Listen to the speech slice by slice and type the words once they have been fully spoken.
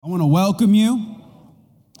want to welcome you.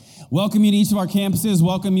 Welcome you to each of our campuses.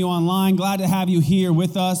 Welcome you online. Glad to have you here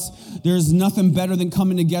with us. There's nothing better than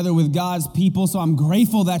coming together with God's people, so I'm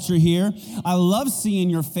grateful that you're here. I love seeing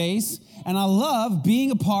your face, and I love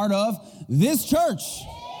being a part of this church.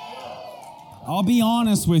 I'll be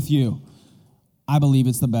honest with you. I believe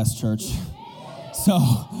it's the best church. So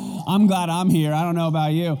I'm glad I'm here. I don't know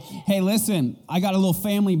about you. Hey, listen, I got a little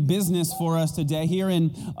family business for us today here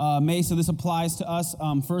in Mesa. This applies to us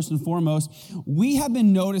first and foremost. We have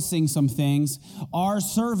been noticing some things. Our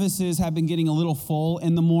services have been getting a little full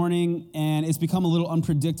in the morning, and it's become a little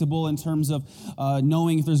unpredictable in terms of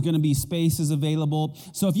knowing if there's going to be spaces available.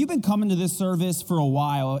 So if you've been coming to this service for a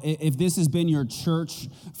while, if this has been your church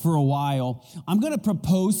for a while, I'm going to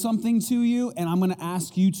propose something to you, and I'm going to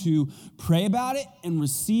ask you to pray about it and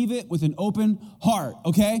receive it with an open heart,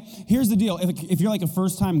 okay? Here's the deal. If you're like a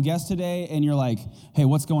first-time guest today and you're like, hey,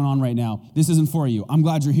 what's going on right now? This isn't for you. I'm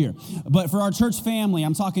glad you're here. But for our church family,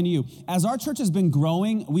 I'm talking to you. As our church has been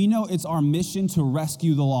growing, we know it's our mission to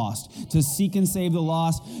rescue the lost, to seek and save the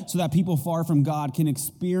lost so that people far from God can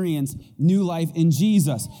experience new life in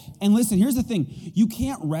Jesus. And listen, here's the thing. You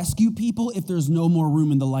can't rescue people if there's no more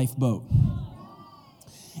room in the lifeboat.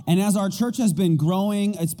 And as our church has been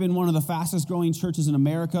growing, it's been one of the fastest growing churches in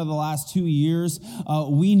America the last 2 years.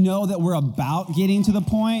 We know that we're about getting to the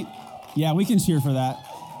point. Yeah, we can cheer for that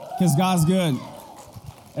because God's good.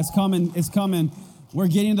 It's coming. We're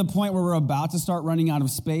getting to the point where we're about to start running out of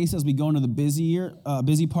space as we go into the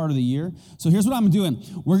busy part of the year. So here's what I'm doing.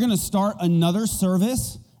 We're going to start another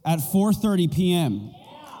service at 4:30 p.m.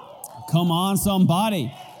 Come on,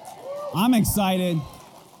 somebody. I'm excited.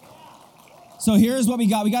 So here's what we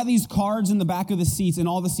got. We got these cards in the back of the seats, in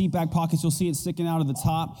all the seat back pockets. You'll see it sticking out of the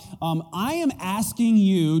top. I am asking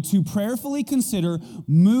you to prayerfully consider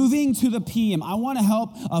moving to the PM. I want to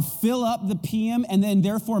help fill up the PM and then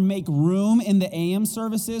therefore make room in the AM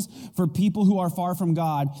services for people who are far from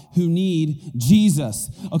God, who need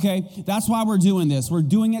Jesus, okay? That's why we're doing this. We're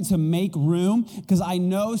doing it to make room because I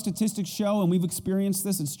know statistics show, and we've experienced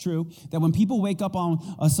this, it's true, that when people wake up on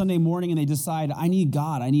a Sunday morning and they decide, I need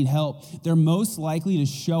God, I need help, they're most likely to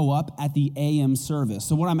show up at the AM service.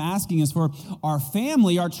 So what I'm asking is for our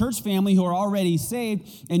family, our church family who are already saved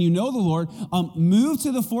and you know the Lord, move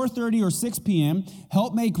to the 4:30 or 6 p.m.,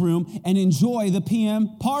 help make room, and enjoy the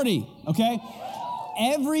PM party, okay?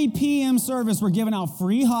 Every PM service, we're giving out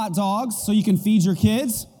free hot dogs so you can feed your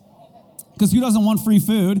kids. Because who doesn't want free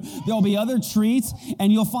food? There'll be other treats,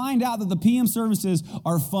 and you'll find out that the PM services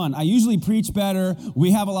are fun. I usually preach better.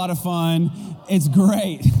 We have a lot of fun. It's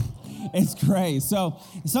great. It's great. So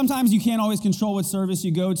sometimes you can't always control what service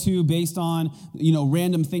you go to based on,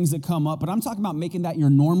 random things that come up. But I'm talking about making that your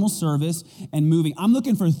normal service and moving. I'm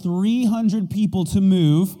looking for 300 people to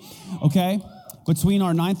move, okay, between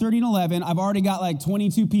our 9:30 and 11. I've already got like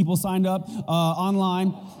 22 people signed up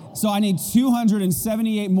online. So I need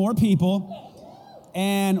 278 more people.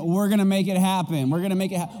 And we're going to make it happen.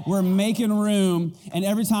 We're making room. And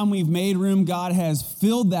every time we've made room, God has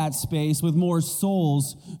filled that space with more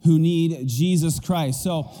souls who need Jesus Christ.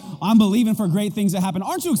 So I'm believing for great things to happen.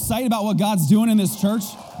 Aren't you excited about what God's doing in this church?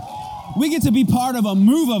 We get to be part of a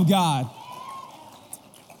move of God.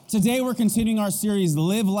 Today we're continuing our series,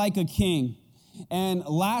 Live Like a King. And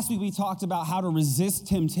last week we talked about how to resist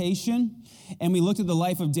temptation. And we looked at the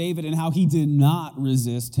life of David and how he did not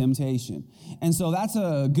resist temptation. And so that's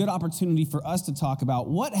a good opportunity for us to talk about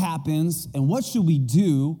what happens and what should we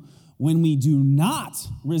do when we do not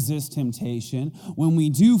resist temptation, when we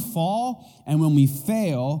do fall, and when we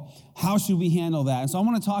fail. How should we handle that? And so I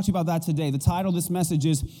want to talk to you about that today. The title of this message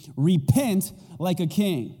is Repent Like a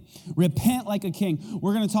King. Repent like a king.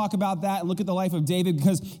 We're going to talk about that and look at the life of David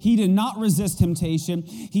because he did not resist temptation.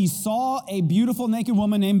 He saw a beautiful naked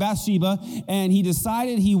woman named Bathsheba, and he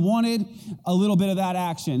decided he wanted a little bit of that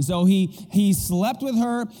action. So he slept with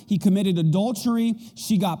her. He committed adultery.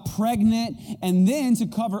 She got pregnant. And then to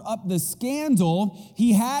cover up the scandal,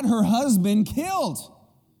 he had her husband killed.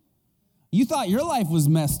 You thought your life was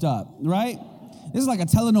messed up, right? This is like a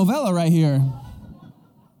telenovela right here.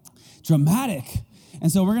 Dramatic.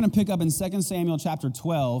 And so we're going to pick up in 2 Samuel chapter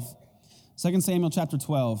 12. 2 Samuel chapter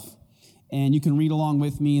 12. And you can read along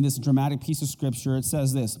with me in this dramatic piece of scripture. It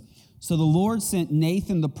says this. So the Lord sent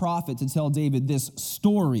Nathan the prophet to tell David this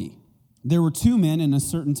story. There were two men in a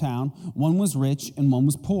certain town. One was rich and one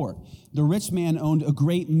was poor. The rich man owned a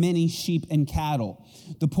great many sheep and cattle.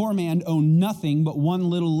 The poor man owned nothing but one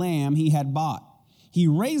little lamb he had bought. He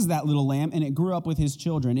raised that little lamb, and it grew up with his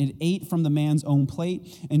children. It ate from the man's own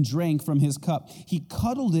plate and drank from his cup. He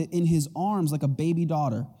cuddled it in his arms like a baby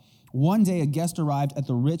daughter. One day a guest arrived at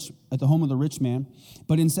the home of the rich man,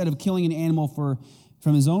 but instead of killing an animal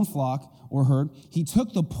from his own flock or herd, he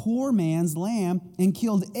took the poor man's lamb and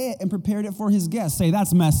killed it and prepared it for his guest. Say,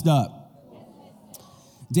 that's messed up.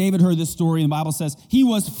 David heard this story, and the Bible says, he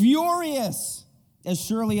was furious. As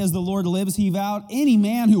surely as the Lord lives, he vowed, any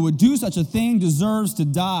man who would do such a thing deserves to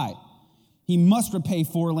die. He must repay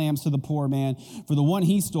 4 lambs to the poor man for the one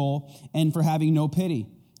he stole and for having no pity.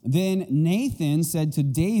 Then Nathan said to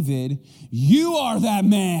David, you are that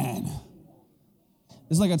man.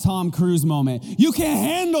 It's like a Tom Cruise moment. You can't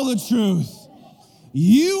handle the truth.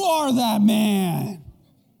 You are that man.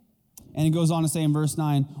 And it goes on to say in verse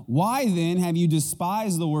 9, why then have you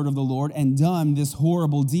despised the word of the Lord and done this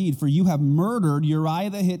horrible deed? For you have murdered Uriah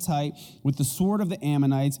the Hittite with the sword of the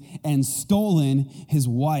Ammonites and stolen his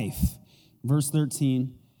wife. Verse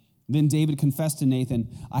 13, then David confessed to Nathan,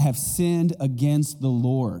 I have sinned against the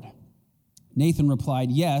Lord. Nathan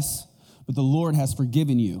replied, yes, but the Lord has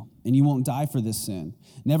forgiven you, and you won't die for this sin.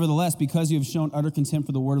 Nevertheless, because you have shown utter contempt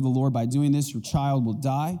for the word of the Lord by doing this, your child will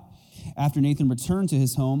die. After Nathan returned to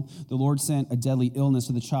his home, the Lord sent a deadly illness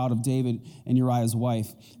to the child of David and Uriah's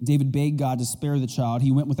wife. David begged God to spare the child.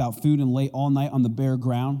 He went without food and lay all night on the bare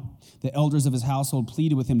ground. The elders of his household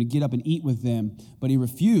pleaded with him to get up and eat with them, but he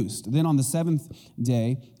refused. Then on the 7th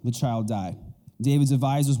day, the child died. David's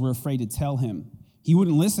advisors were afraid to tell him. He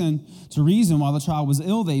wouldn't listen to reason while the child was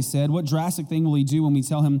ill, they said. What drastic thing will he do when we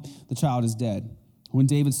tell him the child is dead? When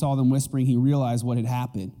David saw them whispering, he realized what had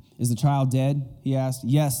happened. Is the child dead? He asked.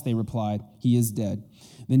 Yes, they replied. He is dead.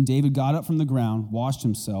 Then David got up from the ground, washed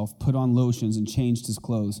himself, put on lotions, and changed his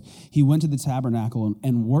clothes. He went to the tabernacle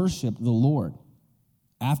and worshiped the Lord.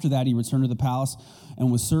 After that, he returned to the palace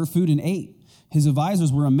and was served food and ate. His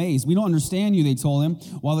advisors were amazed. We don't understand you, they told him.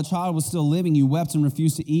 While the child was still living, you wept and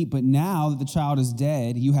refused to eat. But now that the child is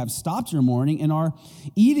dead, you have stopped your mourning and are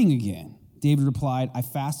eating again. David replied, I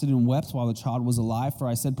fasted and wept while the child was alive, for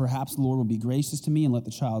I said, perhaps the Lord will be gracious to me and let the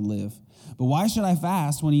child live. But why should I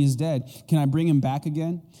fast when he is dead? Can I bring him back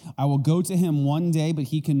again? I will go to him one day, but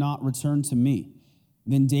he cannot return to me.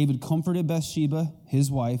 Then David comforted Bathsheba, his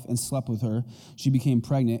wife, and slept with her. She became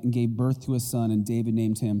pregnant and gave birth to a son, and David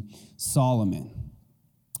named him Solomon.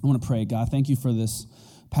 I want to pray, God, thank you for this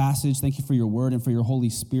passage. Thank you for your word and for your Holy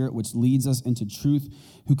Spirit, which leads us into truth,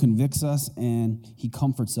 who convicts us, and he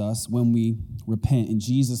comforts us when we repent. In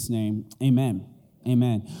Jesus' name, amen.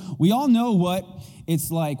 Amen. We all know what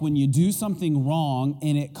it's like when you do something wrong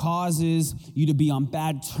and it causes you to be on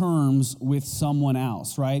bad terms with someone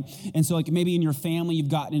else, right? And so like maybe in your family,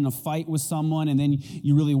 you've gotten in a fight with someone and then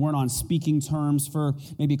you really weren't on speaking terms for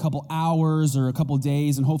maybe a couple hours or a couple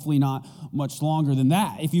days, and hopefully not much longer than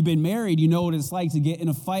that. If you've been married, you know what it's like to get in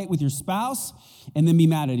a fight with your spouse and then be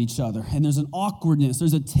mad at each other. And there's an awkwardness,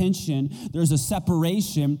 there's a tension, there's a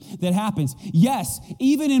separation that happens. Yes,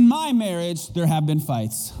 even in my marriage, there have been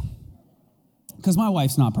fights. Because my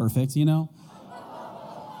wife's not perfect, you know?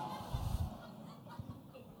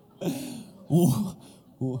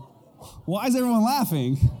 Why is everyone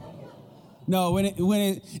laughing? No,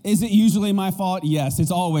 is it usually my fault? Yes,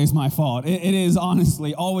 it's always my fault. It is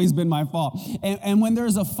honestly always been my fault. And when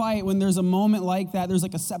there's a fight, when there's a moment like that, there's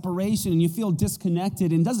like a separation and you feel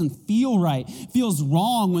disconnected and it doesn't feel right. It feels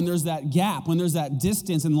wrong when there's that gap, when there's that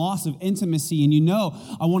distance and loss of intimacy. And you know,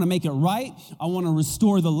 I want to make it right. I want to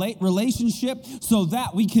restore the relationship so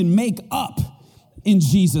that we can make up in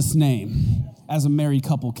Jesus' name, as a married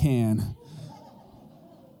couple can.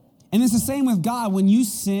 And it's the same with God. When you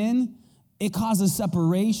sin, it causes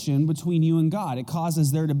separation between you and God. It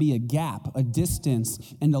causes there to be a gap, a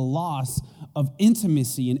distance, and a loss of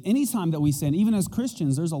intimacy. And anytime that we sin, even as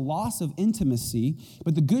Christians, there's a loss of intimacy.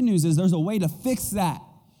 But the good news is there's a way to fix that.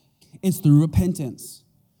 It's through repentance.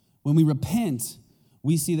 When we repent,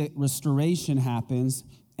 we see that restoration happens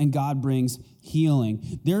and God brings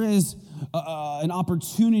healing. There is an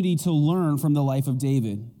opportunity to learn from the life of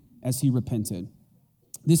David as he repented.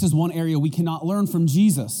 This is one area we cannot learn from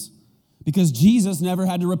Jesus, because Jesus never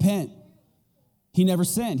had to repent. He never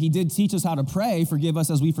sinned. He did teach us how to pray, forgive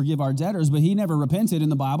us as we forgive our debtors, but he never repented in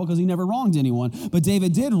the Bible because he never wronged anyone. But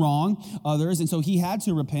David did wrong others, and so he had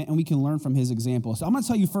to repent, and we can learn from his example. So I'm going to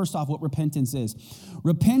tell you first off what repentance is.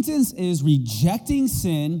 Repentance is rejecting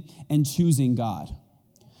sin and choosing God.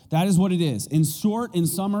 That is what it is. In short, in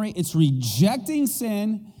summary, it's rejecting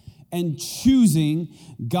sin and choosing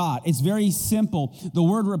God. It's very simple. The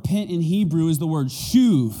word repent in Hebrew is the word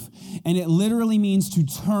shuv, and it literally means to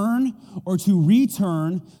turn or to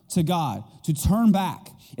return to God, to turn back.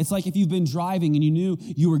 It's like if you've been driving and you knew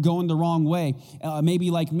you were going the wrong way.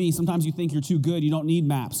 Maybe like me, sometimes you think you're too good. You don't need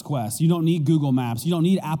Maps Quest. You don't need Google Maps. You don't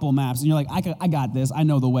need Apple Maps. And you're like, I got this. I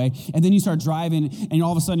know the way. And then you start driving and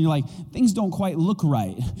all of a sudden you're like, things don't quite look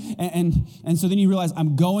right. And so then you realize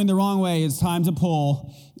I'm going the wrong way. It's time to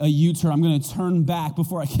pull a U-turn. I'm going to turn back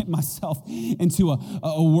before I get myself into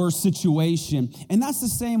a worse situation. And that's the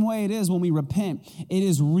same way it is when we repent. It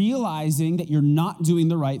is realizing that you're not doing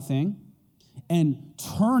the right thing and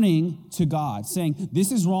turning to God, saying,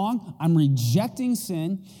 this is wrong, I'm rejecting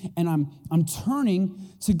sin, and I'm turning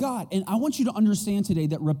to God. And I want you to understand today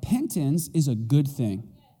that repentance is a good thing.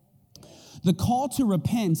 The call to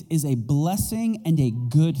repent is a blessing and a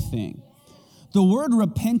good thing. The word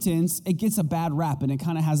repentance, it gets a bad rap and it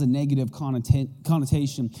kind of has a negative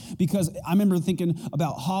connotation because I remember thinking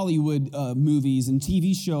about Hollywood movies and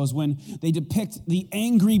TV shows when they depict the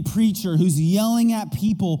angry preacher who's yelling at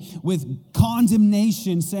people with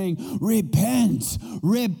condemnation saying, repent,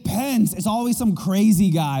 repent. It's always some crazy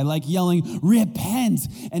guy like yelling, repent.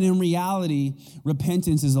 And in reality,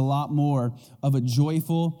 repentance is a lot more of a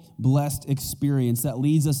joyful, blessed experience that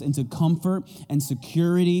leads us into comfort and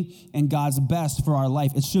security and God's best for our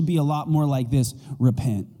life. It should be a lot more like this.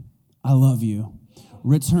 Repent. I love you.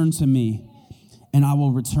 Return to me, and I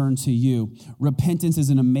will return to you. Repentance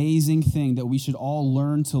is an amazing thing that we should all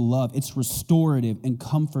learn to love. It's restorative and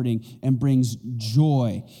comforting and brings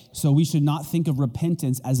joy. So we should not think of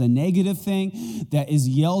repentance as a negative thing that is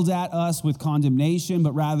yelled at us with condemnation,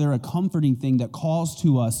 but rather a comforting thing that calls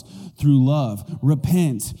to us through love.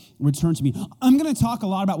 Repent, return to me. I'm going to talk a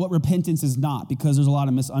lot about what repentance is not because there's a lot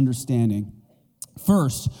of misunderstanding.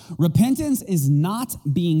 First, repentance is not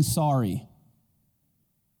being sorry.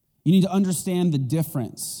 You need to understand the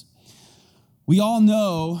difference. We all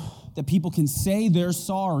know that people can say they're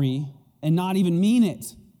sorry and not even mean it.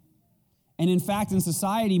 And in fact, in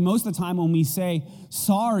society, most of the time when we say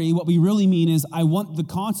sorry, what we really mean is, I want the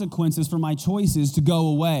consequences for my choices to go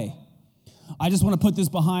away. I just want to put this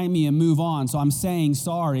behind me and move on. So I'm saying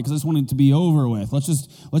sorry because I just want it to be over with. Let's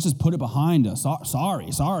just put it behind us.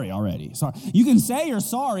 Sorry already. Sorry. You can say you're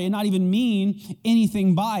sorry and not even mean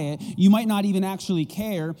anything by it. You might not even actually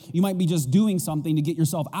care. You might be just doing something to get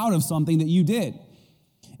yourself out of something that you did.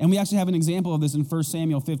 And we actually have an example of this in 1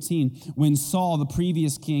 Samuel 15, when Saul, the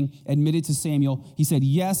previous king, admitted to Samuel, he said,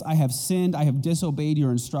 yes, I have sinned, I have disobeyed your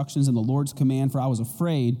instructions and the Lord's command, for I was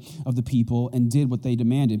afraid of the people and did what they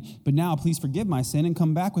demanded. But now please forgive my sin and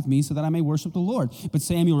come back with me so that I may worship the Lord. But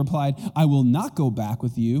Samuel replied, I will not go back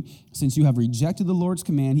with you, since you have rejected the Lord's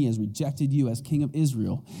command, he has rejected you as king of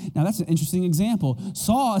Israel. Now that's an interesting example.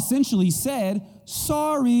 Saul essentially said,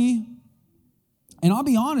 sorry. And I'll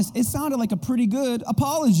be honest, it sounded like a pretty good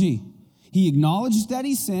apology. He acknowledged that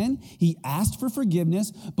he sinned. He asked for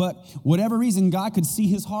forgiveness, but whatever reason, God could see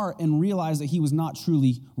his heart and realize that he was not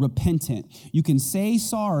truly repentant. You can say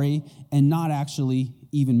sorry and not actually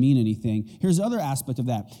even mean anything. Here's the other aspect of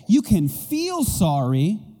that. You can feel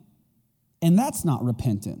sorry, and that's not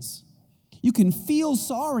repentance. You can feel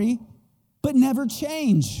sorry, but never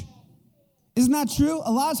change. Isn't that true?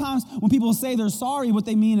 A lot of times when people say they're sorry, what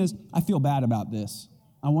they mean is, I feel bad about this.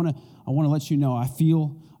 I want to let you know I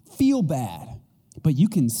feel bad. But you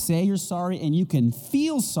can say you're sorry and you can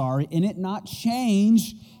feel sorry and it not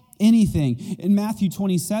change anything. In Matthew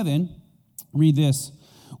 27, read this.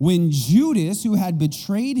 When Judas, who had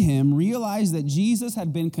betrayed him, realized that Jesus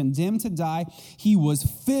had been condemned to die, he was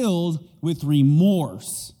filled with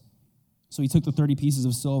remorse. So he took the 30 pieces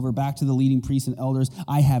of silver back to the leading priests and elders.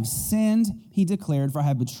 I have sinned, he declared, for I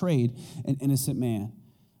have betrayed an innocent man.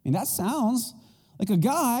 I mean, that sounds like a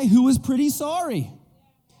guy who was pretty sorry.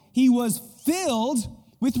 He was filled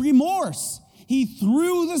with remorse. He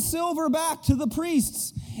threw the silver back to the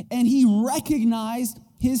priests and he recognized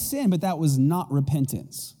his sin, but that was not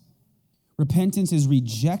repentance. Repentance is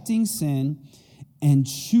rejecting sin and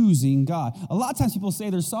choosing God. A lot of times people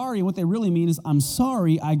say they're sorry, and what they really mean is, I'm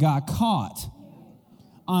sorry I got caught.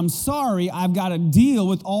 I'm sorry I've got to deal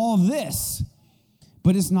with all this.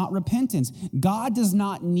 But it's not repentance. God does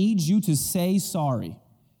not need you to say sorry.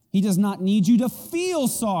 He does not need you to feel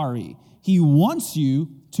sorry. He wants you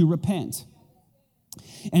to repent.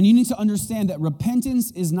 And you need to understand that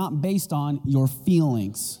repentance is not based on your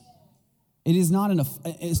feelings. It's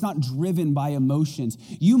not driven by emotions.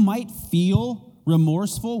 You might feel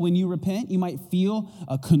remorseful when you repent. You might feel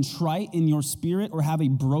contrite in your spirit or have a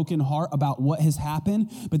broken heart about what has happened,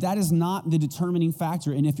 but that is not the determining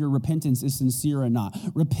factor in if your repentance is sincere or not.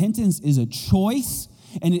 Repentance is a choice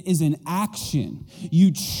and it is an action.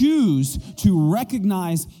 You choose to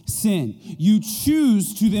recognize sin. You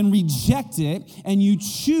choose to then reject it, and you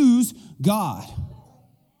choose God.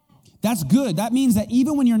 That's good. That means that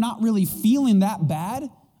even when you're not really feeling that bad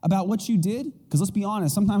about what you did, because let's be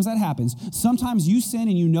honest, sometimes that happens. Sometimes you sin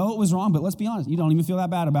and you know it was wrong, but let's be honest, you don't even feel that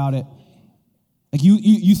bad about it. Like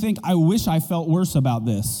you think, I wish I felt worse about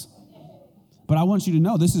this. But I want you to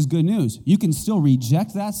know this is good news. You can still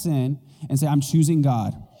reject that sin and say, I'm choosing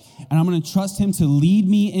God. And I'm going to trust him to lead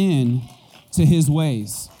me in to his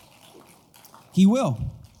ways. He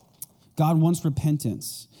will. God wants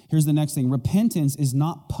repentance. Here's the next thing. Repentance is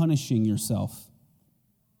not punishing yourself.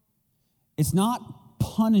 It's not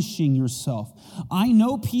punishing yourself. I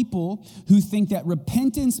know people who think that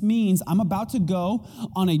repentance means I'm about to go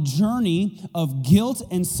on a journey of guilt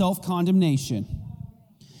and self-condemnation.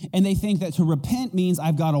 And they think that to repent means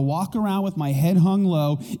I've got to walk around with my head hung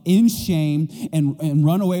low in shame and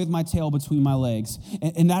run away with my tail between my legs.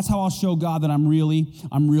 And that's how I'll show God that I'm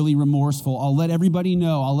really remorseful. I'll let everybody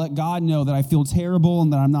know. I'll let God know that I feel terrible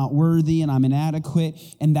and that I'm not worthy and I'm inadequate.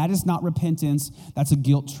 And that is not repentance. That's a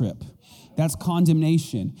guilt trip. That's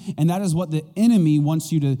condemnation. And that is what the enemy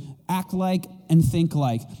wants you to act like and think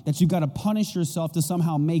like, that you've got to punish yourself to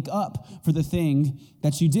somehow make up for the thing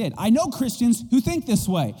that you did. I know Christians who think this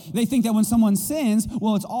way. They think that when someone sins,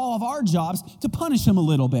 well, it's all of our jobs to punish them a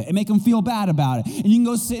little bit and make them feel bad about it. And you can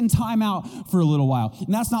go sit in time out for a little while.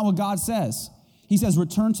 And that's not what God says. He says,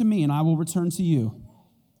 return to me and I will return to you.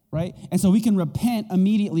 Right? And so we can repent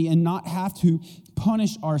immediately and not have to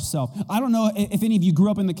punish ourselves. I don't know if any of you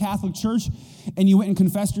grew up in the Catholic Church and you went and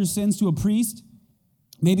confessed your sins to a priest.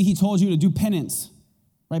 Maybe he told you to do penance,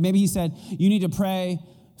 right? Maybe he said, you need to pray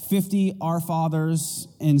 50 Our Fathers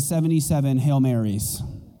and 77 Hail Marys.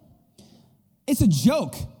 It's a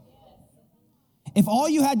joke. If all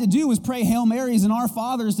you had to do was pray Hail Marys and Our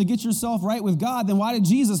Fathers to get yourself right with God, then why did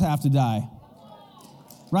Jesus have to die?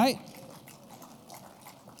 Right?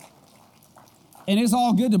 And it's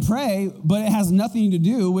all good to pray, but it has nothing to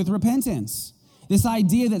do with repentance. This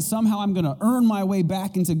idea that somehow I'm going to earn my way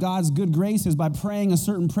back into God's good graces by praying a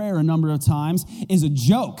certain prayer a number of times is a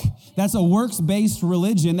joke. That's a works-based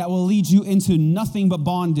religion that will lead you into nothing but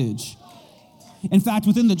bondage. In fact,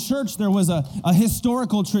 within the church, there was a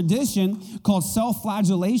historical tradition called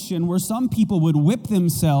self-flagellation where some people would whip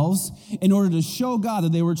themselves in order to show God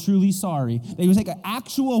that they were truly sorry. They would take an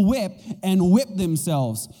actual whip and whip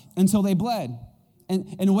themselves until they bled.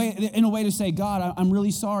 And in a way to say, God, I'm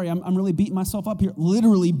really sorry. I'm really beating myself up here,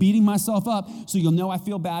 literally beating myself up so you'll know I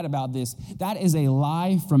feel bad about this. That is a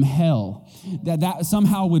lie from hell, that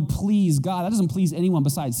somehow would please God. That doesn't please anyone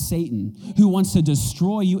besides Satan, who wants to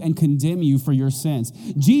destroy you and condemn you for your sins.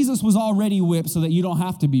 Jesus was already whipped so that you don't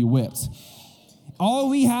have to be whipped. All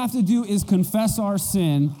we have to do is confess our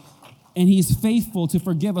sin, and he's faithful to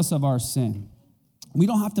forgive us of our sin. We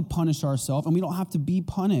don't have to punish ourselves, and we don't have to be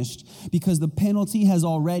punished because the penalty has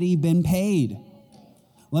already been paid.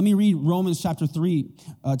 Let me read Romans chapter 3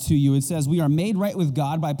 to you. It says, we are made right with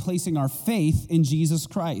God by placing our faith in Jesus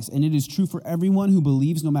Christ. And it is true for everyone who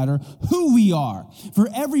believes, no matter who we are. For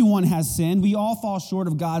everyone has sinned. We all fall short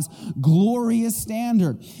of God's glorious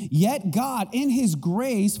standard. Yet God, in his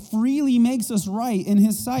grace, freely makes us right in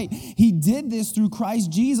his sight. He did this through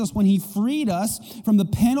Christ Jesus when he freed us from the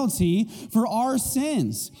penalty for our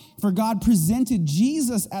sins. For God presented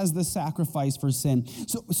Jesus as the sacrifice for sin.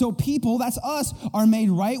 So people, that's us, are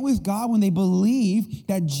made right with God when they believe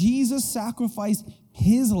that Jesus sacrificed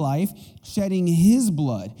his life, shedding his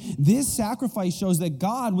blood. This sacrifice shows that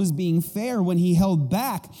God was being fair when he held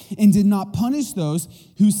back and did not punish those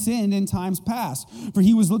who sinned in times past. For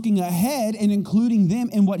he was looking ahead and including them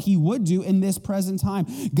in what he would do in this present time.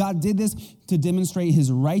 God did this to demonstrate his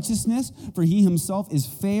righteousness, for he himself is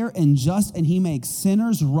fair and just, and he makes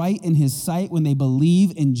sinners right in his sight when they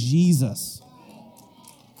believe in Jesus.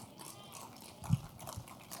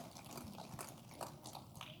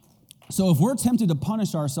 So if we're tempted to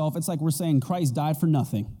punish ourselves, it's like we're saying Christ died for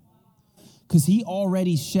nothing, because he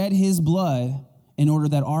already shed his blood in order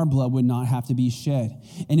that our blood would not have to be shed.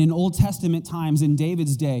 And in Old Testament times, in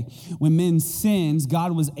David's day, when men sinned,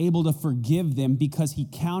 God was able to forgive them because he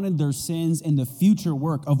counted their sins in the future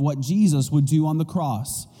work of what Jesus would do on the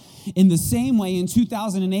cross. In the same way, in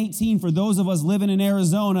 2018, for those of us living in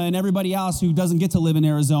Arizona and everybody else who doesn't get to live in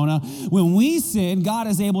Arizona, when we sin, God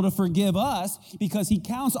is able to forgive us because he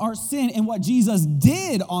counts our sin in what Jesus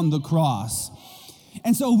did on the cross.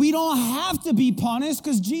 And so we don't have to be punished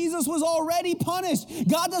because Jesus was already punished.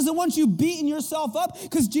 God doesn't want you beating yourself up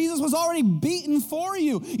because Jesus was already beaten for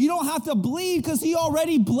you. You don't have to bleed because he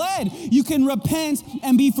already bled. You can repent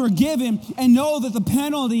and be forgiven and know that the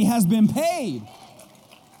penalty has been paid.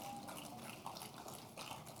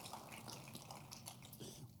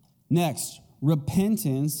 Next,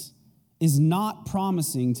 repentance is not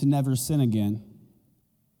promising to never sin again.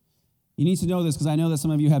 You need to know this because I know that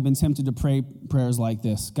some of you have been tempted to pray prayers like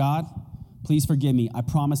this. God, please forgive me. I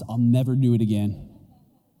promise I'll never do it again.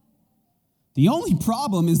 The only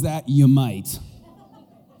problem is that you might.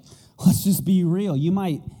 Let's just be real. You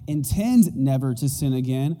might intend never to sin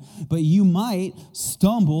again, but you might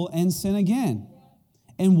stumble and sin again.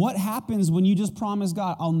 And what happens when you just promise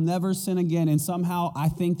God, I'll never sin again, and somehow I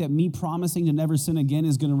think that me promising to never sin again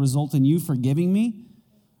is going to result in you forgiving me?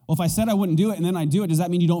 Well, if I said I wouldn't do it and then I do it, does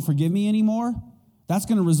that mean you don't forgive me anymore? That's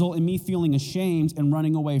going to result in me feeling ashamed and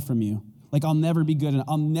running away from you. Like I'll never be good and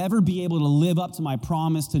I'll never be able to live up to my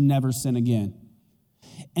promise to never sin again.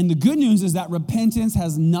 And the good news is that repentance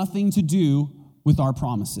has nothing to do with our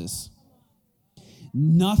promises.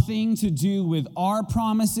 Nothing to do with our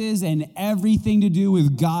promises and everything to do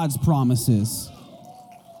with God's promises.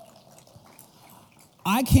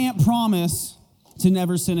 I can't promise to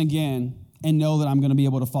never sin again and know that I'm going to be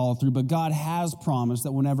able to follow through, but God has promised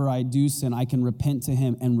that whenever I do sin, I can repent to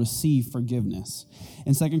him and receive forgiveness.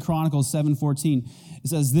 In 2 Chronicles 7:14, it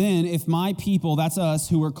says, then if my people, that's us,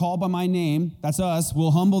 who are called by my name, that's us, will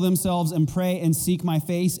humble themselves and pray and seek my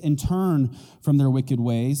face and turn from their wicked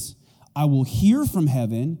ways, I will hear from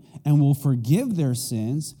heaven and will forgive their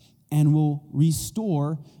sins and will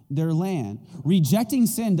restore their land. Rejecting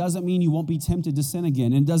sin doesn't mean you won't be tempted to sin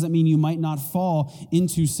again. It doesn't mean you might not fall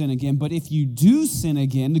into sin again. But if you do sin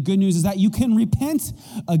again, the good news is that you can repent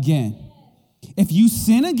again. If you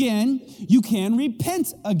sin again, you can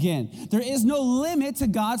repent again. There is no limit to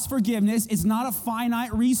God's forgiveness. It's not a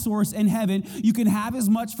finite resource in heaven. You can have as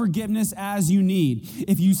much forgiveness as you need.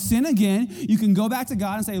 If you sin again, you can go back to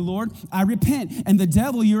God and say, Lord, I repent. And the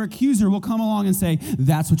devil, your accuser, will come along and say,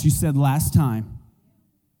 that's what you said last time.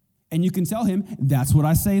 And you can tell him, that's what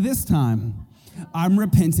I say this time. I'm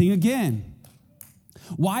repenting again.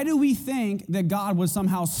 Why do we think that God would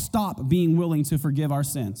somehow stop being willing to forgive our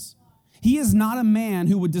sins? He is not a man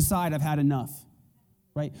who would decide I've had enough,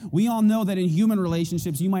 right? We all know that in human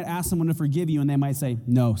relationships, you might ask someone to forgive you and they might say,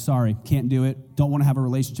 no, sorry, can't do it. Don't want to have a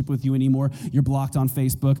relationship with you anymore. You're blocked on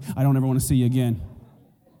Facebook. I don't ever want to see you again.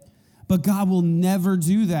 But God will never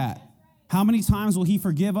do that. How many times will he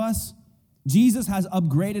forgive us? Jesus has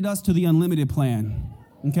upgraded us to the unlimited plan,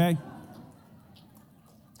 okay?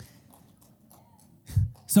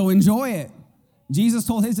 So enjoy it. Jesus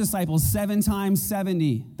told his disciples 7 times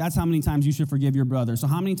 70. That's how many times you should forgive your brother. So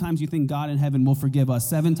how many times do you think God in heaven will forgive us?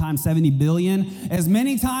 7 times 70 billion? As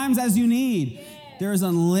many times as you need. There is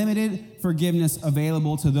unlimited forgiveness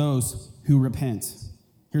available to those who repent.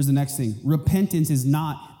 Here's the next thing. Repentance is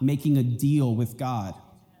not making a deal with God.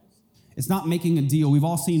 It's not making a deal. We've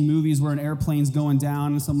all seen movies where an airplane's going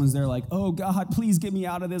down and someone's there like, oh, God, please get me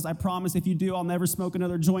out of this. I promise if you do, I'll never smoke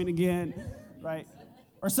another joint again, right?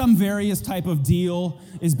 Or some various type of deal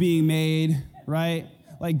is being made, right?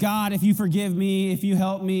 Like, God, if you forgive me, if you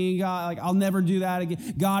help me, God, like, I'll never do that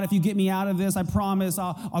again. God, if you get me out of this, I promise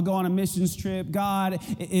I'll go on a missions trip. God,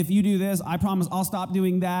 if you do this, I promise I'll stop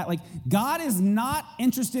doing that. Like, God is not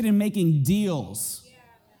interested in making deals.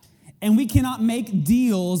 And we cannot make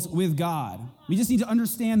deals with God. We just need to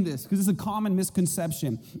understand this because it's a common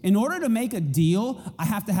misconception. In order to make a deal, I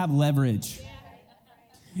have to have leverage.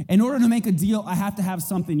 In order to make a deal, I have to have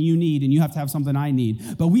something you need, and you have to have something I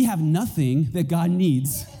need. But we have nothing that God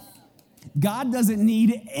needs. God doesn't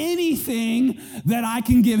need anything that I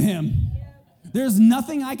can give him. There's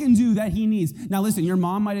nothing I can do that he needs. Now listen, your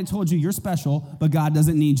mom might have told you you're special, but God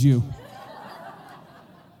doesn't need you.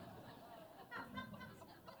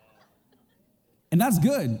 And that's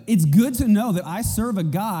good. It's good to know that I serve a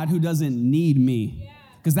God who doesn't need me,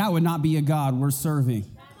 because that would not be a God we're serving.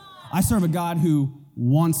 I serve a God who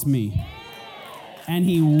wants me, and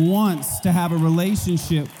he wants to have a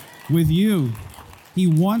relationship with you. He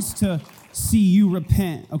wants to see you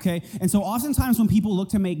repent, okay? And so oftentimes when people look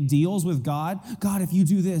to make deals with God, God, if you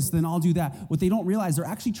do this, then I'll do that. What they don't realize, they're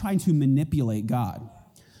actually trying to manipulate God.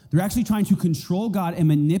 They're actually trying to control God and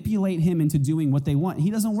manipulate him into doing what they want.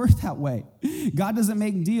 He doesn't work that way. God doesn't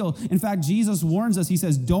make deals. In fact, Jesus warns us. He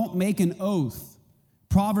says, don't make an oath.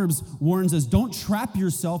 Proverbs warns us, don't trap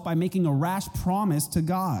yourself by making a rash promise to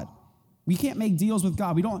God. We can't make deals with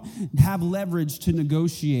God. We don't have leverage to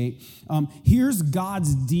negotiate. Here's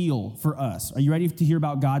God's deal for us. Are you ready to hear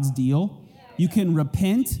about God's deal? You can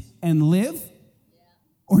repent and live,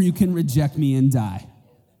 or you can reject me and die.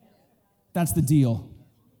 That's the deal.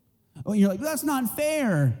 Oh, you're like, that's not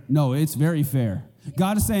fair. No, it's very fair.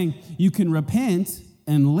 God is saying, you can repent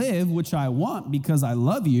and live, which I want because I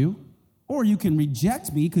love you, or you can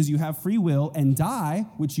reject me because you have free will and die,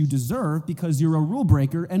 which you deserve because you're a rule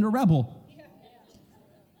breaker and a rebel.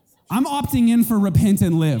 I'm opting in for repent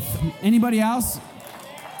and live. Anybody else?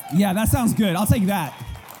 Yeah, that sounds good. I'll take that.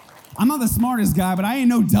 I'm not the smartest guy, but I ain't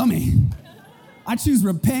no dummy. I choose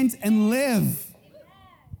repent and live.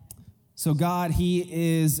 So God, he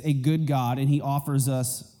is a good God, and he offers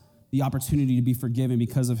us the opportunity to be forgiven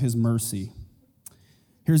because of his mercy.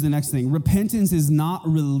 Here's the next thing. Repentance is not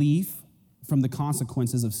relief from the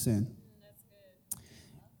consequences of sin.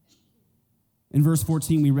 In verse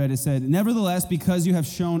 14, we read, it said, "Nevertheless, because you have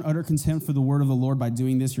shown utter contempt for the word of the Lord by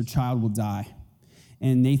doing this, your child will die."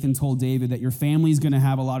 And Nathan told David that your family's going to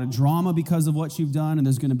have a lot of drama because of what you've done, and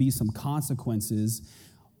there's going to be some consequences.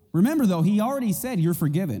 Remember, though, he already said you're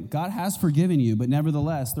forgiven. God has forgiven you, but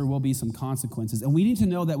nevertheless, there will be some consequences. And we need to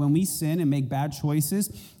know that when we sin and make bad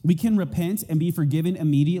choices, we can repent and be forgiven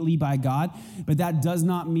immediately by God, but that does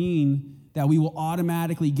not mean that we will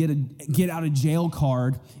automatically get out of jail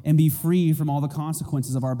card and be free from all the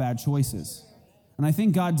consequences of our bad choices. And I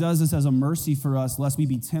think God does this as a mercy for us, lest we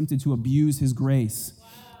be tempted to abuse his grace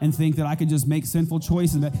and think that I could just make sinful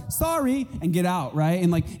choices and sorry and get out, right?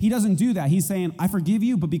 And he doesn't do that. He's saying, I forgive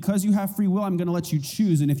you, but because you have free will, I'm going to let you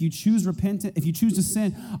choose. And if you choose to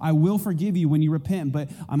sin, I will forgive you when you repent, but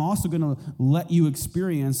I'm also going to let you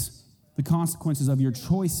experience the consequences of your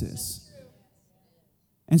choices.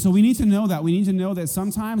 And so we need to know that. We need to know that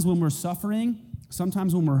sometimes when we're suffering,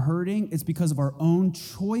 sometimes when we're hurting, it's because of our own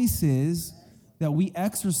choices that we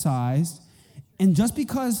exercised. And here's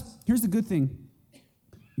the good thing,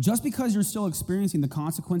 just because you're still experiencing the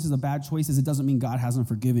consequences of bad choices, it doesn't mean God hasn't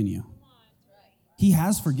forgiven you. He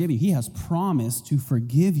has forgiven you. He has promised to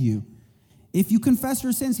forgive you. If you confess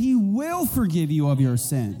your sins, he will forgive you of your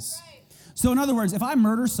sins. So in other words, if I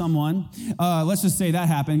murder someone, let's just say that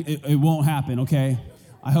happened. It won't happen, okay?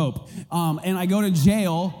 I hope. And I go to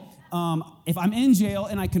jail. If I'm in jail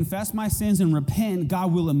and I confess my sins and repent,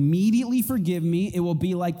 God will immediately forgive me. It will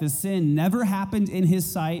be like the sin never happened in his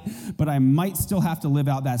sight, but I might still have to live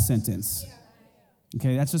out that sentence.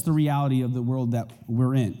 Okay, that's just the reality of the world that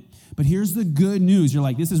we're in. But here's the good news. You're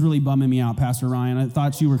like, this is really bumming me out, Pastor Ryan. I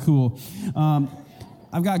thought you were cool.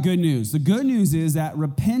 I've got good news. The good news is that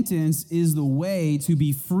repentance is the way to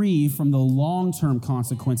be free from the long-term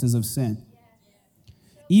consequences of sin.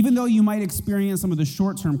 Even though you might experience some of the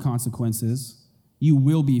short-term consequences, you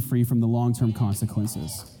will be free from the long-term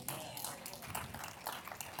consequences.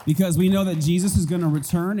 Because we know that Jesus is going to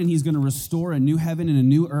return and he's going to restore a new heaven and a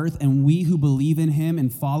new earth, and we who believe in him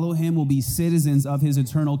and follow him will be citizens of his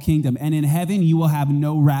eternal kingdom. And in heaven, you will have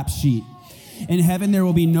no rap sheet. In heaven, there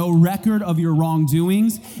will be no record of your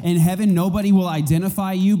wrongdoings. In heaven, nobody will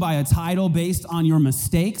identify you by a title based on your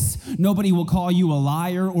mistakes. Nobody will call you a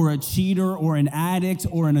liar or a cheater or an addict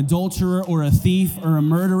or an adulterer or a thief or a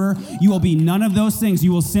murderer. You will be none of those things.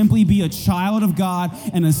 You will simply be a child of God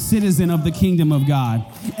and a citizen of the kingdom of God.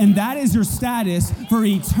 And that is your status for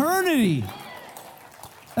eternity.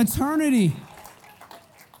 Eternity.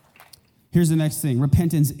 Here's the next thing.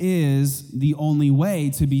 Repentance is the only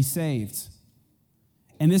way to be saved.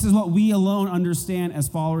 And this is what we alone understand as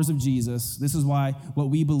followers of Jesus. This is why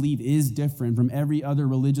what we believe is different from every other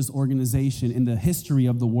religious organization in the history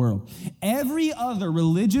of the world. Every other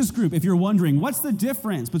religious group, if you're wondering, what's the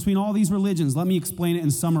difference between all these religions? Let me explain it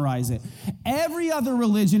and summarize it. Every other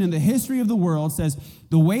religion in the history of the world says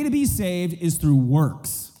the way to be saved is through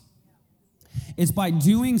works. It's by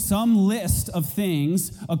doing some list of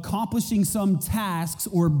things, accomplishing some tasks,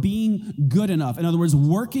 or being good enough. In other words,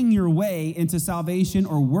 working your way into salvation,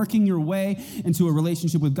 or working your way into a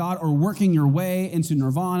relationship with God, or working your way into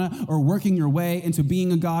nirvana, or working your way into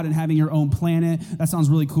being a God and having your own planet. That sounds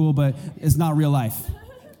really cool, but it's not real life.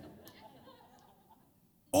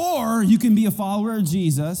 Or you can be a follower of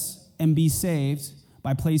Jesus and be saved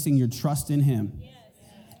by placing your trust in him,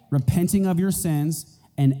 repenting of your sins,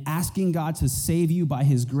 and asking God to save you by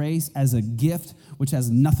his grace as a gift, which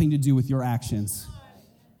has nothing to do with your actions.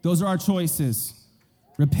 Those are our choices.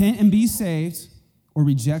 Repent and be saved, or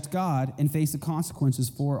reject God and face the consequences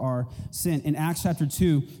for our sin. In Acts chapter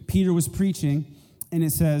 2, Peter was preaching, and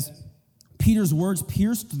it says, Peter's words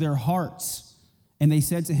pierced their hearts, and they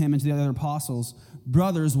said to him and to the other apostles,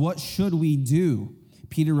 "Brothers, what should we do?"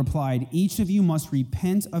 Peter replied, "Each of you must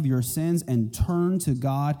repent of your sins and turn to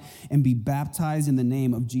God and be baptized in the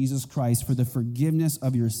name of Jesus Christ for the forgiveness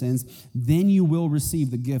of your sins. Then you will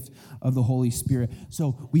receive the gift of the Holy Spirit."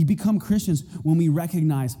 So we become Christians when we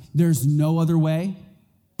recognize there's no other way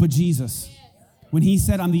but Jesus. When he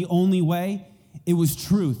said, "I'm the only way," it was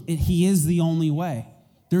truth. He is the only way.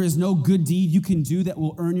 There is no good deed you can do that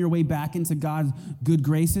will earn your way back into God's good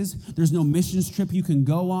graces. There's no missions trip you can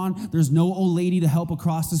go on. There's no old lady to help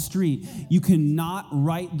across the street. You cannot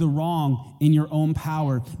right the wrong in your own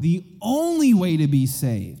power. The only way to be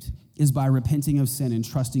saved is by repenting of sin and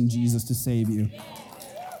trusting Jesus to save you.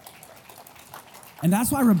 And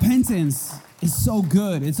that's why repentance is so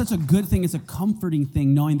good. It's such a good thing. It's a comforting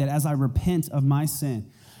thing, knowing that as I repent of my sin,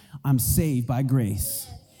 I'm saved by grace.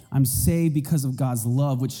 I'm saved because of God's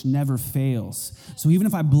love, which never fails. So even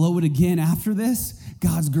if I blow it again after this,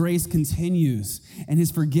 God's grace continues and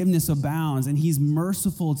his forgiveness abounds and he's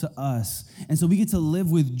merciful to us. And so we get to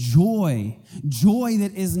live with joy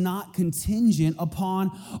that is not contingent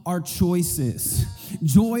upon our choices,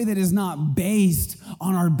 joy that is not based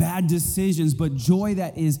on our bad decisions, but joy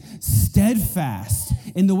that is steadfast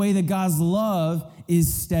in the way that God's love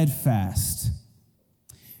is steadfast.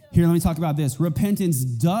 Here, let me talk about this. Repentance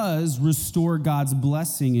does restore God's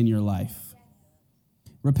blessing in your life.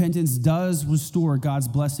 Repentance does restore God's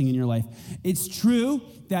blessing in your life. It's true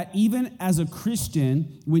that even as a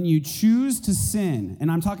Christian, when you choose to sin,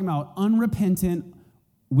 and I'm talking about unrepentant,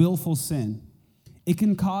 willful sin, it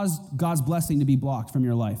can cause God's blessing to be blocked from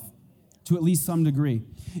your life to at least some degree.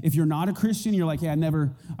 If you're not a Christian, you're like, hey, I've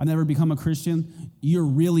never become a Christian, you're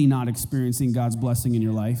really not experiencing God's blessing in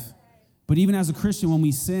your life. But even as a Christian, when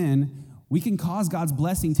we sin, we can cause God's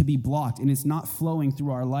blessing to be blocked, and it's not flowing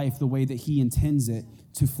through our life the way that he intends it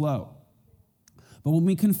to flow. But when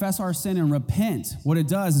we confess our sin and repent, what it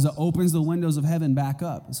does is it opens the windows of heaven back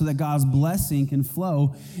up so that God's blessing can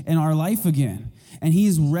flow in our life again. And he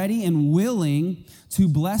is ready and willing to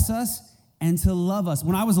bless us and to love us.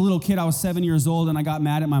 When I was a little kid, I was 7 years old, and I got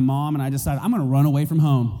mad at my mom, and I decided I'm going to run away from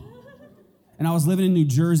home. And I was living in New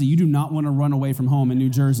Jersey. You do not want to run away from home in New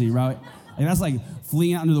Jersey, right? Like, that's like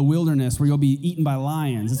fleeing out into the wilderness where you'll be eaten by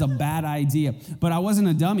lions. It's a bad idea. But I wasn't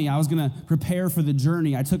a dummy. I was going to prepare for the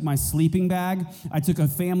journey. I took my sleeping bag. I took a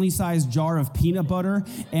family-sized jar of peanut butter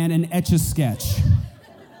and an Etch-a-Sketch.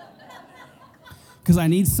 Because I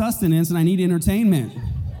need sustenance and I need entertainment.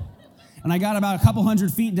 And I got about a couple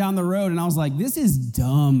hundred feet down the road, and I was like, this is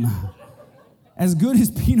dumb. As good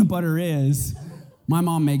as peanut butter is, my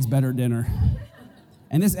mom makes better dinner.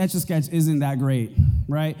 And this Etch-a-Sketch isn't that great,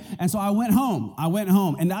 right? And so I went home,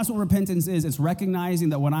 and that's what repentance is. It's recognizing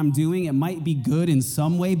that what I'm doing, it might be good in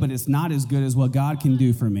some way, but it's not as good as what God can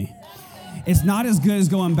do for me. It's not as good as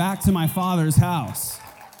going back to my Father's house,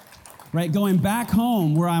 right? Going back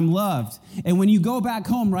home where I'm loved. And when you go back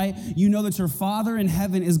home, right, you know that your Father in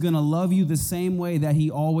heaven is going to love you the same way that he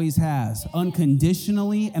always has,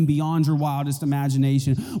 unconditionally and beyond your wildest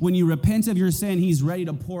imagination. When you repent of your sin, he's ready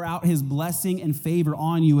to pour out his blessing and favor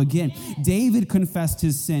on you again. David confessed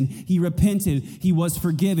his sin. He repented. He was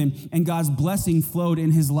forgiven, and God's blessing flowed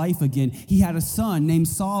in his life again. He had a son named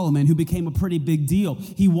Solomon who became a pretty big deal.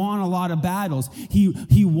 He won a lot of battles.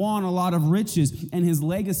 He won a lot of riches, and his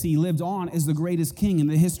legacy lived on as the greatest king in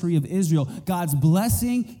the history of Israel. God's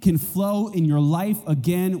blessing can flow in your life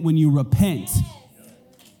again when you repent.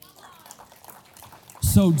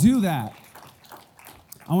 So do that.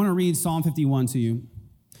 I want to read Psalm 51 to you.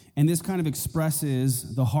 And this kind of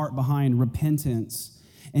expresses the heart behind repentance.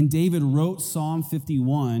 And David wrote Psalm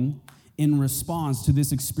 51 in response to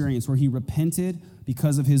this experience where he repented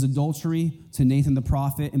because of his adultery to Nathan the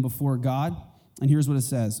prophet and before God. And here's what it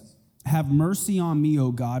says. Have mercy on me,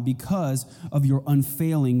 O God, because of your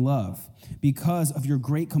unfailing love. Because of your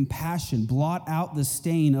great compassion, blot out the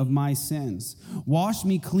stain of my sins. Wash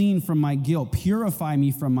me clean from my guilt. Purify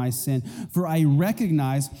me from my sin. For I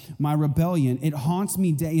recognize my rebellion. It haunts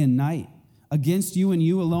me day and night. Against you and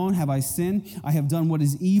you alone have I sinned. I have done what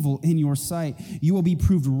is evil in your sight. You will be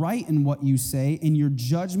proved right in what you say, and your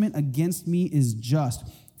judgment against me is just.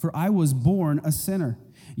 For I was born a sinner.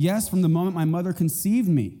 Yes, from the moment my mother conceived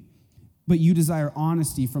me. But you desire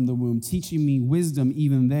honesty from the womb, teaching me wisdom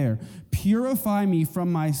even there. Purify me from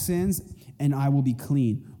my sins, and I will be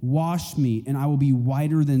clean. Wash me, and I will be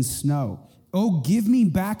whiter than snow. Oh, give me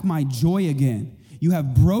back my joy again. You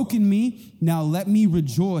have broken me, now let me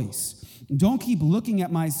rejoice. Don't keep looking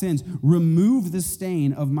at my sins. Remove the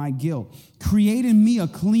stain of my guilt. Create in me a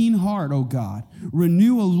clean heart, O God.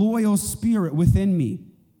 Renew a loyal spirit within me.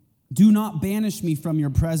 Do not banish me from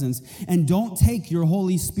your presence, and don't take your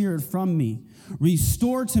Holy Spirit from me.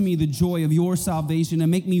 Restore to me the joy of your salvation and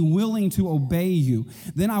make me willing to obey you.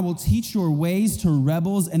 Then I will teach your ways to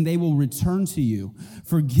rebels, and they will return to you.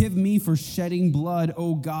 Forgive me for shedding blood,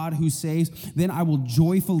 O God who saves. Then I will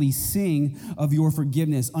joyfully sing of your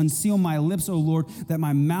forgiveness. Unseal my lips, O Lord, that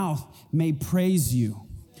my mouth may praise you.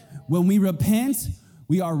 When we repent,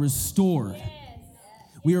 we are restored.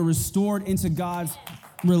 We are restored into God's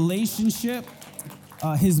relationship,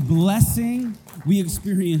 his blessing, we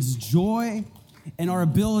experience joy, and our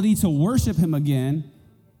ability to worship him again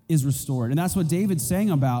is restored. And that's what David's saying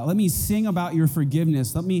about. Let me sing about your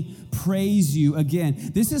forgiveness. Let me praise you again.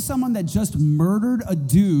 This is someone that just murdered a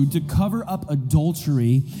dude to cover up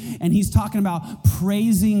adultery, and he's talking about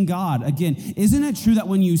praising God. Again, isn't it true that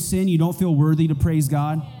when you sin, you don't feel worthy to praise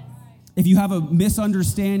God? If you have a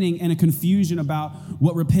misunderstanding and a confusion about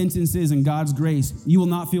what repentance is and God's grace, you will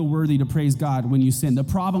not feel worthy to praise God when you sin. The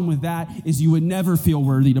problem with that is you would never feel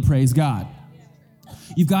worthy to praise God.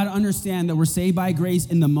 You've got to understand that we're saved by grace.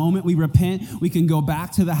 In the moment we repent, we can go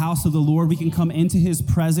back to the house of the Lord. We can come into his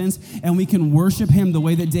presence and we can worship him the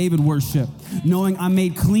way that David worshiped, knowing I'm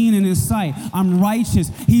made clean in his sight. I'm righteous.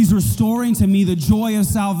 He's restoring to me the joy of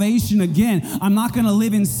salvation again. I'm not going to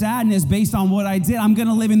live in sadness based on what I did. I'm going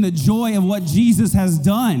to live in the joy of what Jesus has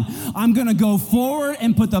done. I'm going to go forward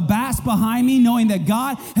and put the past behind me, knowing that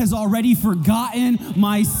God has already forgotten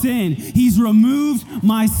my sin. He's removed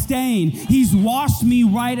my stain. He's washed me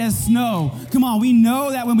white as snow. Come on, we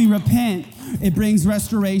know that when we repent, it brings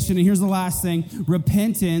restoration. And here's the last thing.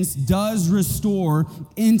 Repentance does restore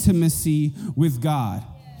intimacy with God.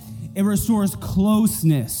 It restores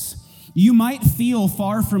closeness. You might feel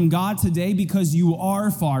far from God today because you are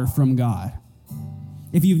far from God.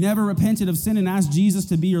 If you've never repented of sin and asked Jesus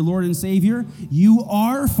to be your Lord and Savior, you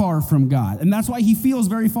are far from God. And that's why he feels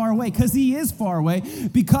very far away, because he is far away,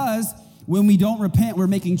 because when we don't repent, we're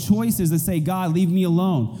making choices that say, God, leave me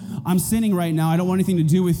alone. I'm sinning right now. I don't want anything to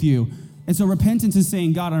do with you. And so repentance is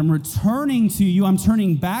saying, God, I'm returning to you. I'm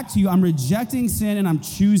turning back to you. I'm rejecting sin and I'm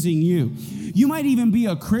choosing you. You might even be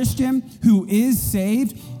a Christian who is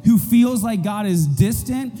saved, who feels like God is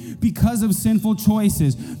distant because of sinful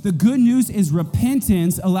choices. The good news is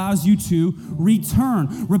repentance allows you to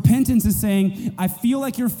return. Repentance is saying, I feel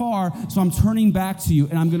like you're far, so I'm turning back to you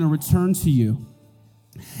and I'm going to return to you.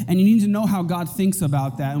 And you need to know how God thinks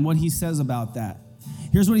about that and what he says about that.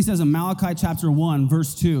 Here's what he says in Malachi chapter 1,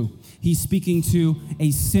 verse 2. He's speaking to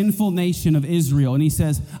a sinful nation of Israel, and he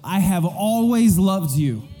says, I have always loved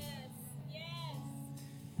you.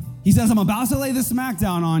 He says, I'm about to lay the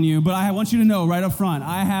smackdown on you, but I want you to know right up front,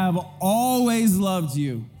 I have always loved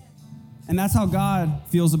you. And that's how God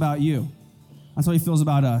feels about you. That's how he feels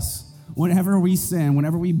about us. Whenever we sin,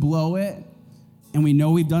 whenever we blow it, and we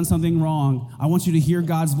know we've done something wrong, I want you to hear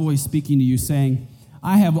God's voice speaking to you saying,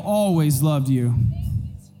 I have always loved you.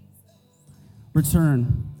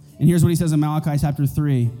 Return. And here's what he says in Malachi chapter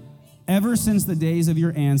 3. Ever since the days of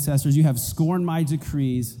your ancestors, you have scorned my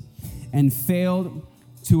decrees and failed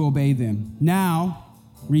to obey them. Now,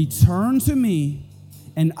 return to me,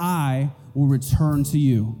 and I will return to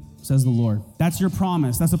you, says the Lord. That's your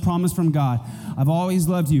promise. That's a promise from God. I've always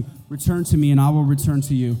loved you. Return to me, and I will return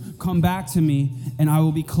to you. Come back to me, and I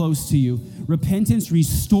will be close to you. Repentance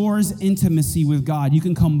restores intimacy with God. You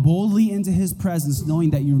can come boldly into his presence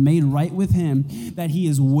knowing that you're made right with him, that he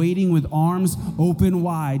is waiting with arms open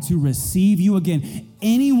wide to receive you again.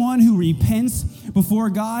 Anyone who repents before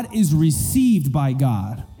God is received by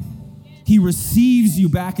God. He receives you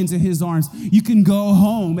back into his arms. You can go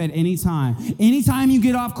home at any time. Anytime you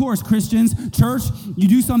get off course, Christians, church, you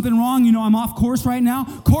do something wrong, you know I'm off course right now.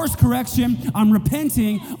 Course correction, I'm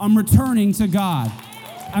repenting, I'm returning to God.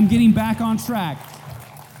 I'm getting back on track.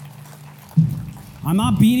 I'm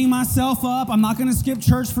not beating myself up. I'm not going to skip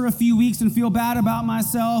church for a few weeks and feel bad about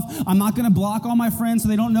myself. I'm not going to block all my friends so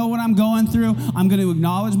they don't know what I'm going through. I'm going to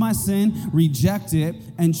acknowledge my sin, reject it,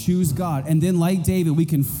 and choose God. And then like David, we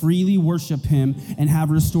can freely worship him and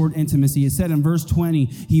have restored intimacy. It said in verse 20,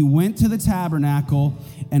 he went to the tabernacle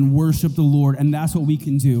and worshiped the Lord. And that's what we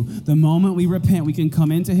can do. The moment we repent, we can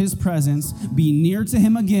come into his presence, be near to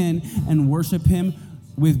him again, and worship him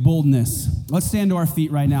with boldness. Let's stand to our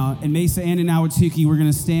feet right now. In Mesa and in Ahwatukee, we're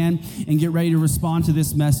going to stand and get ready to respond to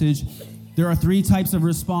this message. There are 3 types of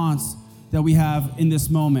response that we have in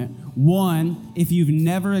this moment. One, if you've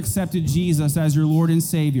never accepted Jesus as your Lord and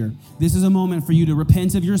Savior, this is a moment for you to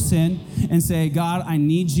repent of your sin and say, God, I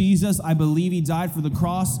need Jesus. I believe he died for the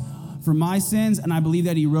cross for my sins, and I believe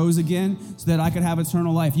that he rose again so that I could have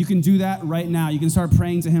eternal life. You can do that right now. You can start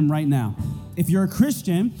praying to him right now. If you're a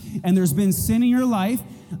Christian and there's been sin in your life,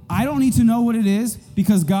 I don't need to know what it is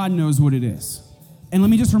because God knows what it is. And let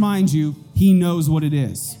me just remind you, he knows what it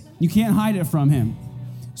is. You can't hide it from him.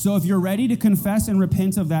 So if you're ready to confess and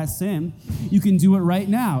repent of that sin, you can do it right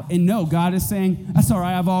now. And no, God is saying, that's all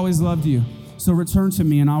right, I've always loved you. So return to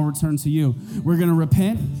me and I'll return to you. We're going to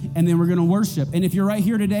repent and then we're going to worship. And if you're right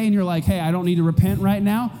here today and you're like, hey, I don't need to repent right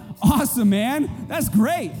now, awesome, man. That's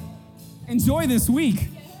great. Enjoy this week.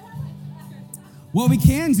 What we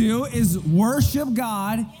can do is worship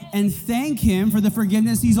God and thank him for the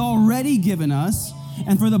forgiveness he's already given us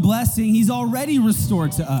and for the blessing he's already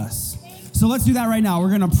restored to us. So let's do that right now.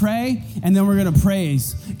 We're going to pray, and then we're going to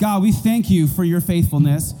praise. God, we thank you for your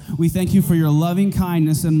faithfulness. We thank you for your loving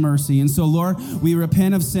kindness and mercy. And so, Lord, we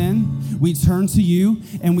repent of sin. We turn to you,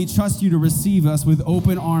 and we trust you to receive us with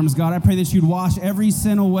open arms. God, I pray that you'd wash every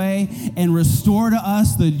sin away and restore to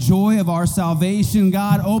us the joy of our salvation.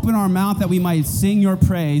 God, open our mouth that we might sing your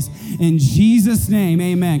praise. In Jesus' name,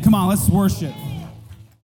 amen. Come on, let's worship.